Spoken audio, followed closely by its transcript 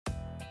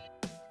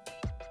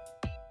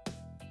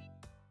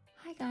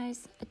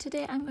guys,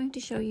 today I'm going to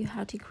show you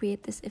how to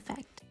create this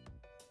effect.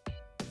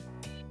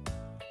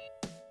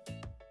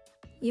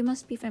 You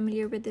must be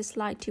familiar with this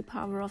slide to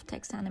power off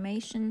text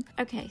animation.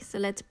 Okay, so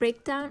let's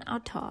break down our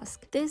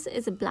task. This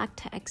is a black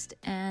text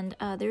and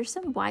there's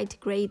some white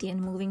gradient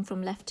moving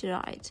from left to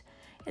right.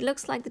 It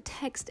looks like the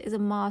text is a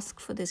mask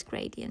for this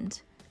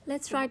gradient.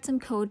 Let's write some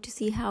code to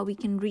see how we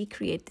can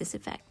recreate this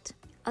effect.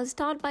 I'll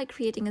start by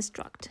creating a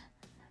struct.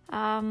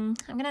 I'm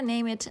gonna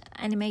name it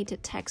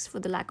animated text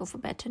for the lack of a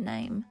better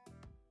name.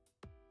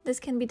 This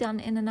can be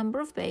done in a number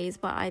of ways,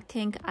 but I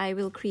think I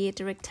will create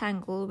a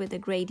rectangle with a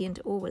gradient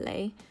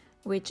overlay,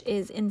 which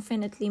is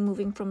infinitely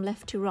moving from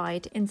left to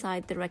right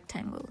inside the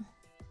rectangle.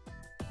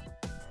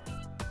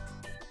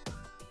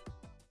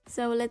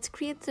 So let's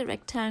create the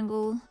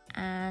rectangle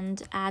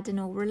and add an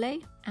overlay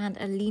and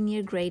a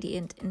linear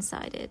gradient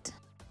inside it.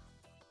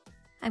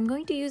 I'm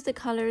going to use the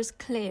colors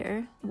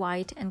clear,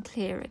 white and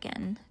clear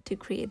again to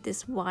create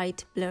this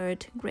white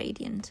blurred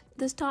gradient.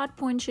 The start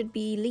point should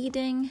be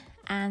leading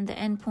and the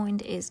end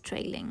point is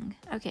trailing.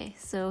 Okay,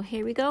 so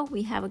here we go,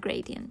 we have a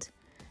gradient.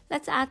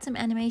 Let's add some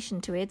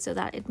animation to it so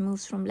that it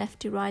moves from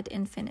left to right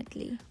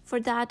infinitely. For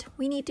that,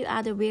 we need to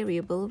add a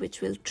variable which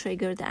will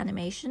trigger the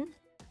animation.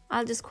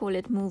 I'll just call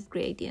it move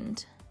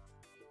gradient.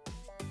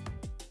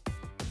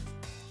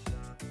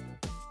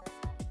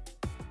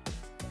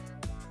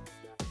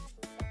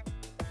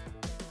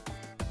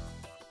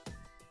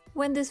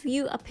 When this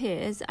view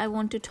appears, I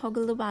want to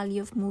toggle the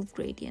value of move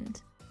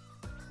gradient.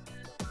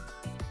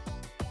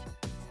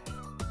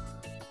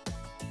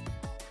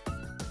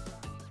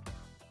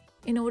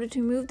 In order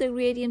to move the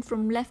gradient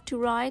from left to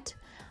right,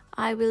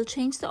 I will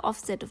change the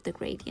offset of the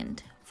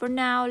gradient. For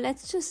now,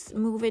 let's just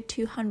move it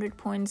to 100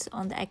 points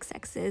on the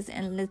x-axis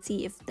and let's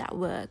see if that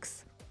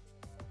works.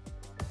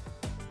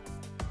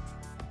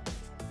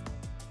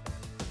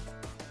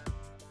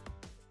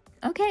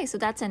 Okay, so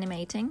that's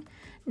animating.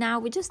 Now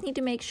we just need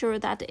to make sure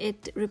that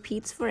it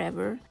repeats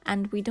forever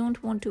and we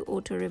don't want to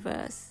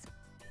auto-reverse.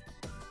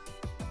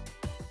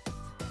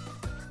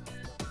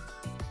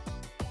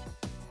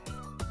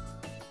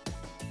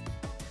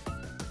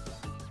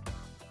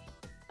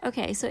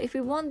 Okay, so if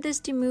we want this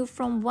to move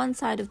from one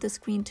side of the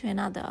screen to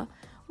another,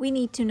 we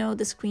need to know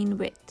the screen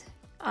width.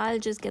 I'll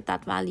just get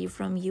that value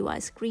from UI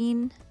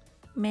screen,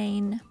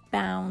 main,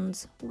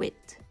 bounds,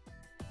 width.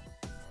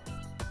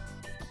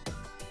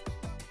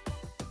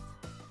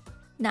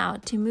 Now,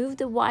 to move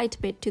the white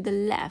bit to the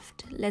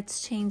left,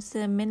 let's change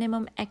the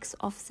minimum x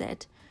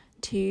offset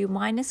to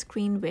minus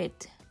screen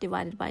width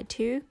divided by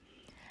 2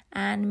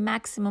 and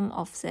maximum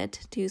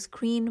offset to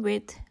screen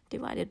width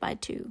divided by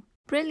 2.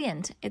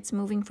 Brilliant! It's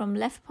moving from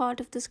left part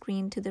of the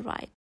screen to the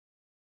right.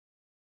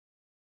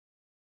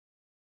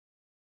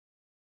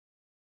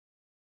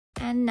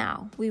 And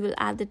now we will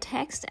add the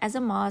text as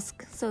a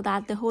mask so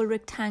that the whole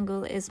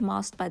rectangle is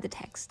masked by the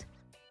text.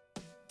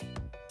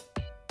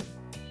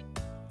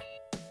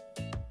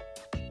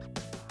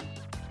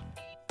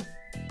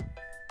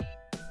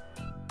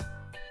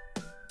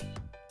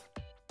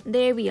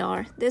 There we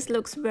are. This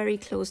looks very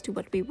close to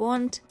what we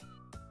want.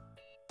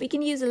 We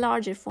can use a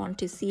larger font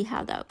to see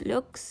how that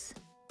looks.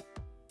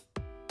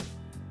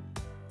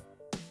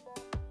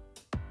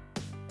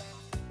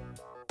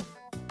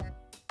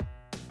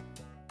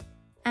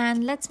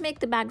 And let's make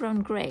the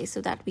background gray so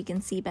that we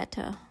can see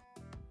better.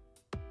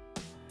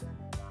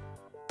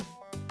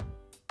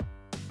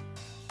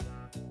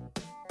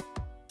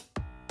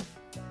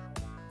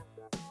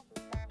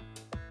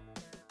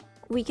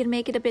 We can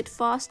make it a bit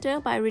faster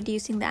by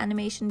reducing the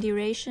animation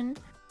duration.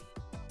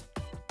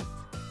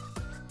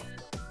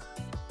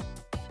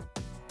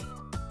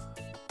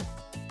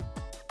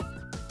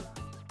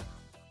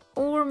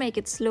 Or make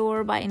it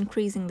slower by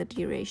increasing the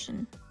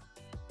duration.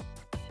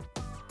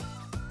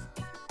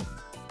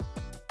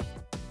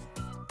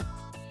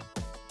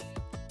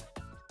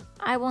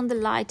 I want the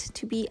light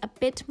to be a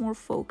bit more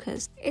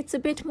focused. It's a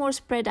bit more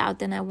spread out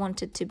than I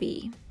want it to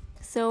be.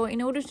 So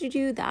in order to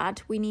do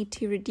that, we need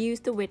to reduce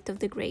the width of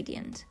the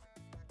gradient.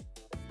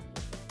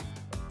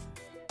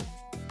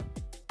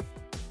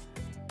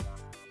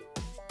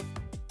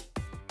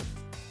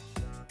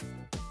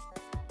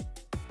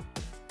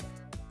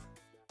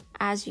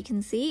 As you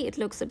can see, it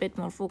looks a bit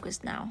more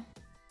focused now.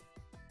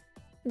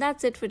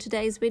 That's it for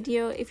today's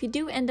video. If you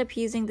do end up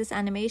using this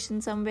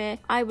animation somewhere,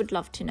 I would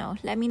love to know.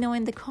 Let me know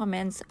in the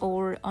comments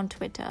or on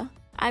Twitter.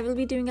 I will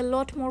be doing a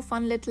lot more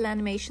fun little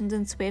animations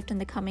in Swift in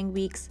the coming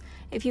weeks.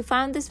 If you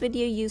found this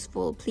video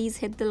useful, please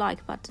hit the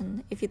like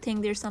button. If you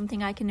think there's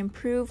something I can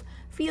improve,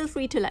 feel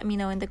free to let me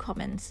know in the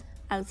comments.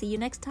 I'll see you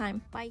next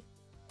time. Bye.